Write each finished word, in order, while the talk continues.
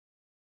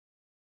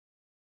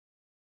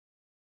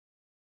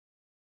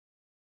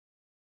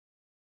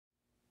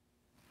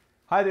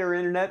Hi there,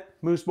 Internet.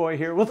 Moose Boy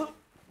here with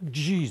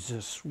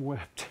Jesus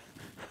wept.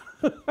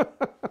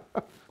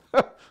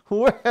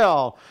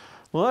 Well,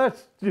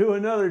 let's do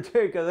another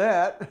take of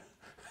that.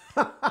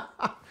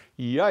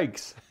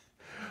 Yikes.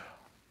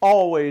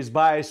 Always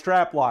buy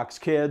strap locks,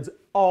 kids.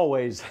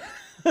 Always.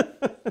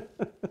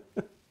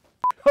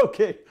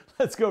 Okay,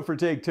 let's go for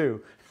take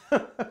two.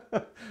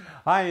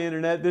 Hi,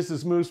 Internet. This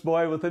is Moose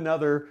Boy with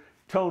another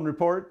tone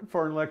report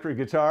for an electric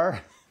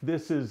guitar.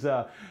 This is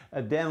a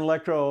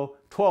Danelectro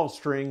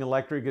 12-string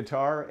electric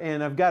guitar,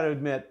 and I've got to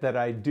admit that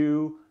I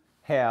do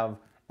have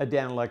a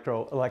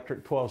Danelectro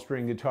electric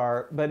 12-string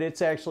guitar, but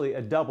it's actually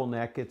a double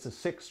neck. It's a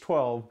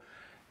 612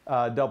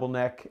 double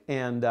neck,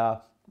 and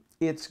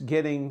it's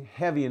getting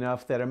heavy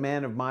enough that a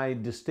man of my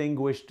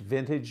distinguished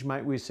vintage,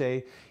 might we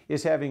say,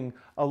 is having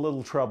a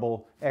little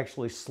trouble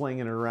actually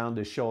slinging it around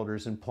his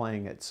shoulders and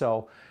playing it.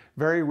 So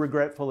very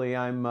regretfully,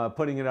 I'm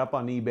putting it up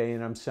on eBay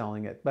and I'm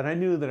selling it. But I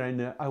knew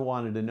that I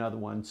wanted another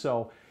one.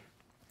 So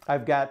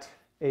I've got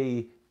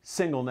a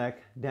single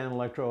neck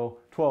Danelectro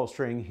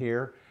 12-string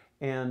here,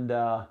 and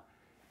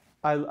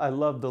I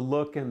love the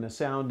look and the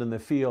sound and the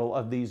feel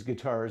of these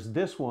guitars.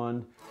 This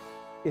one,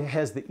 it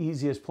has the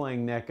easiest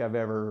playing neck I've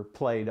ever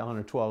played on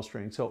a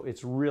 12-string, so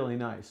it's really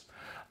nice.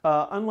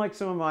 Unlike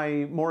some of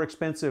my more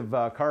expensive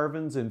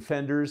Carvins and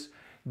Fenders,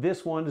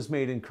 this one is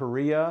made in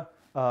Korea.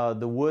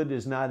 The wood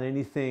is not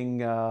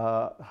anything,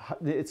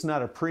 it's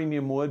not a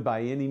premium wood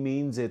by any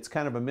means. It's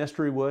kind of a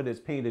mystery wood. It's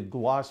painted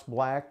gloss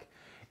black.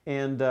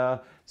 And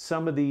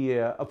some of the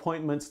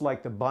appointments,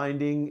 like the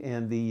binding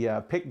and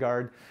the pick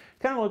guard,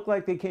 kind of look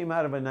like they came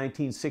out of a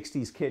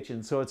 1960s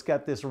kitchen. So it's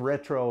got this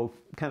retro,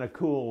 kind of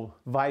cool,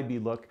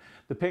 vibey look.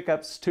 The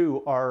pickups,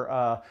 too,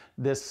 are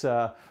this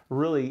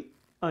really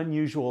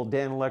unusual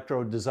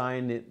Danelectro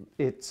design.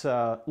 It's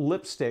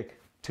lipstick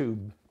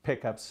tube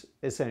pickups,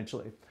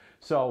 essentially.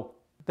 So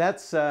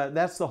that's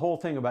the whole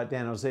thing about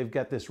Danos. They've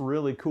got this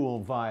really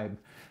cool vibe.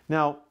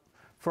 Now,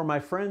 for my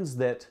friends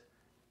that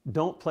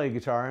don't play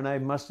guitar, and I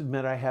must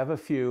admit I have a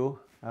few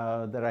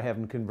that I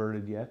haven't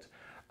converted yet,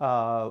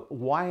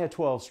 why a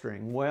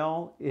 12-string?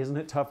 Well, isn't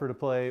it tougher to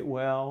play?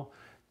 Well,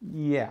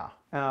 yeah.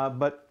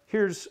 But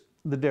here's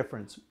the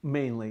difference,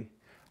 mainly.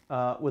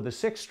 With a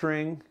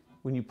 6-string,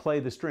 when you play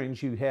the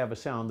strings, you have a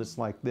sound that's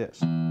like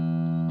this.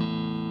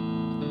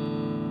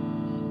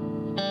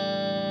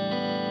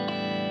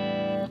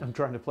 I'm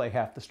trying to play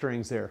half the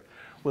strings there.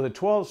 With a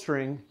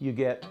 12-string, you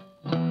get...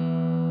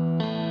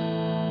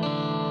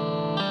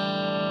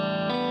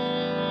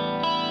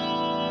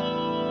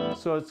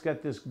 So it's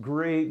got this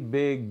great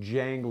big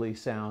jangly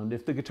sound.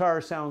 If the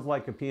guitar sounds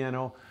like a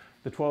piano,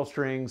 the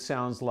 12-string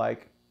sounds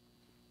like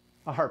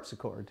a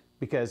harpsichord,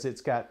 because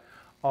it's got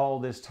all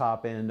this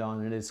top end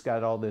on it. It's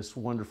got all this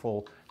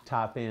wonderful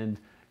top end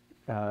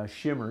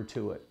shimmer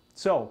to it.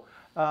 So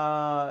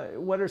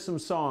what are some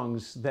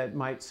songs that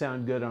might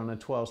sound good on a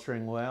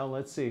 12-string? Well,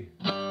 let's see.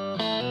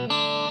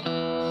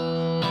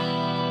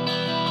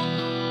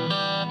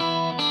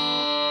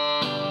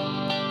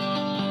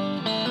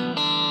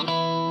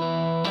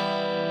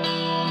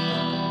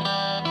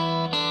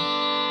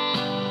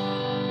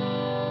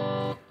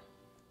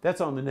 That's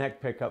on the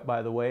neck pickup,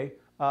 by the way.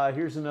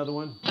 Here's another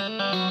one.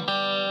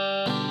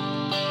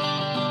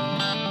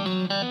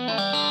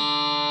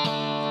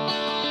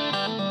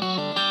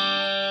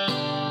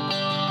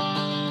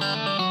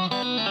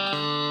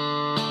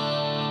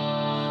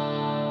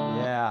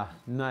 Yeah,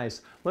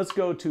 nice. Let's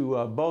go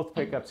to both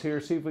pickups here,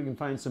 see if we can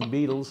find some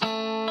Beatles.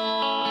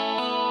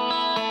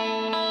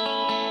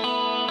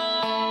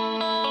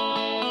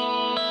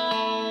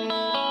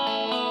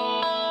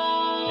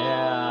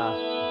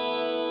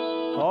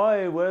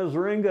 Oi, where's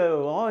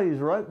Ringo? Oh, he's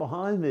right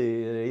behind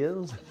me, it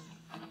is.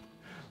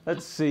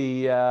 Let's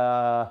see,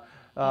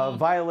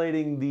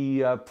 violating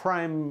the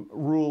prime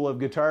rule of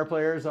guitar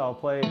players, I'll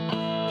play.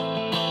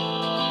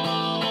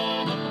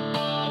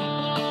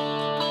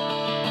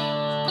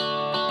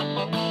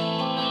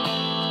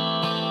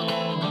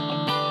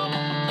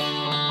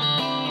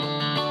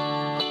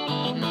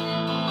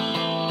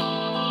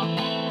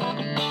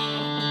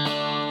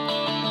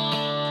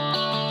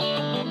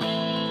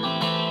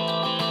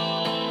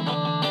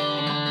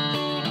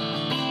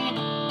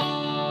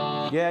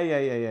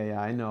 Yeah,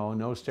 I know,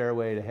 no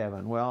Stairway to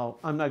Heaven. Well,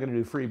 I'm not going to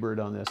do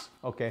Freebird on this.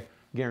 Okay,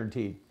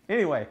 guaranteed.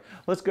 Anyway,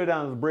 let's go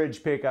down to the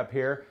bridge pickup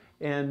here,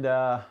 and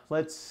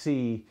let's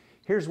see.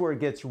 Here's where it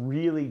gets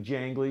really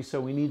jangly, so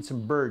we need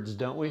some birds,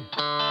 don't we?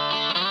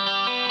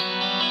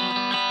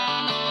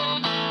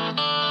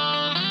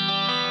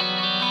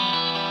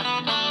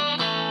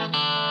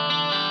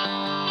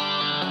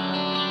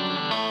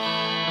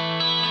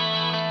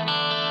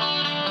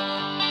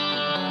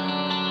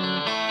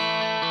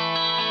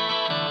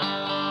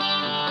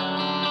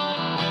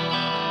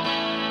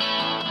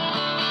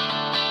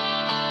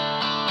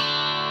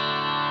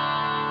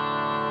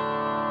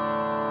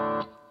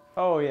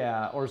 Oh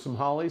yeah, or some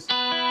hollies.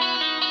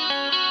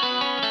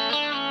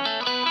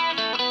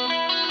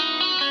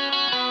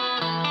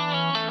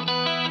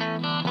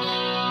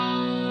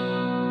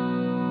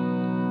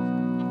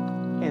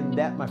 And And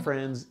that, my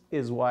friends,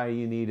 is why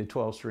you need a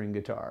 12-string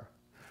guitar.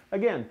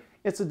 Again,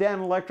 it's a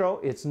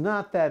Danelectro. It's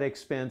not that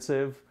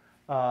expensive.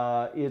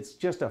 It's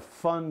just a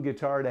fun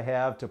guitar to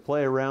have, to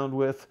play around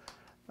with.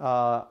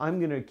 I'm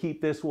going to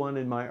keep this one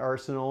in my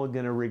arsenal. I'm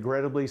going to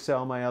regrettably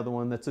sell my other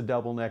one that's a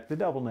double neck. The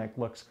double neck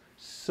looks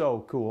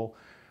so cool,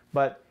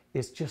 but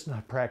it's just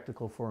not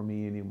practical for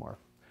me anymore.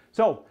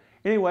 So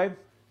anyway,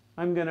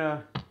 I'm going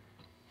to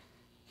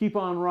keep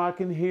on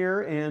rocking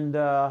here, and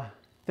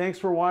thanks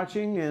for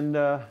watching,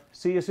 and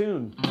see you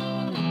soon.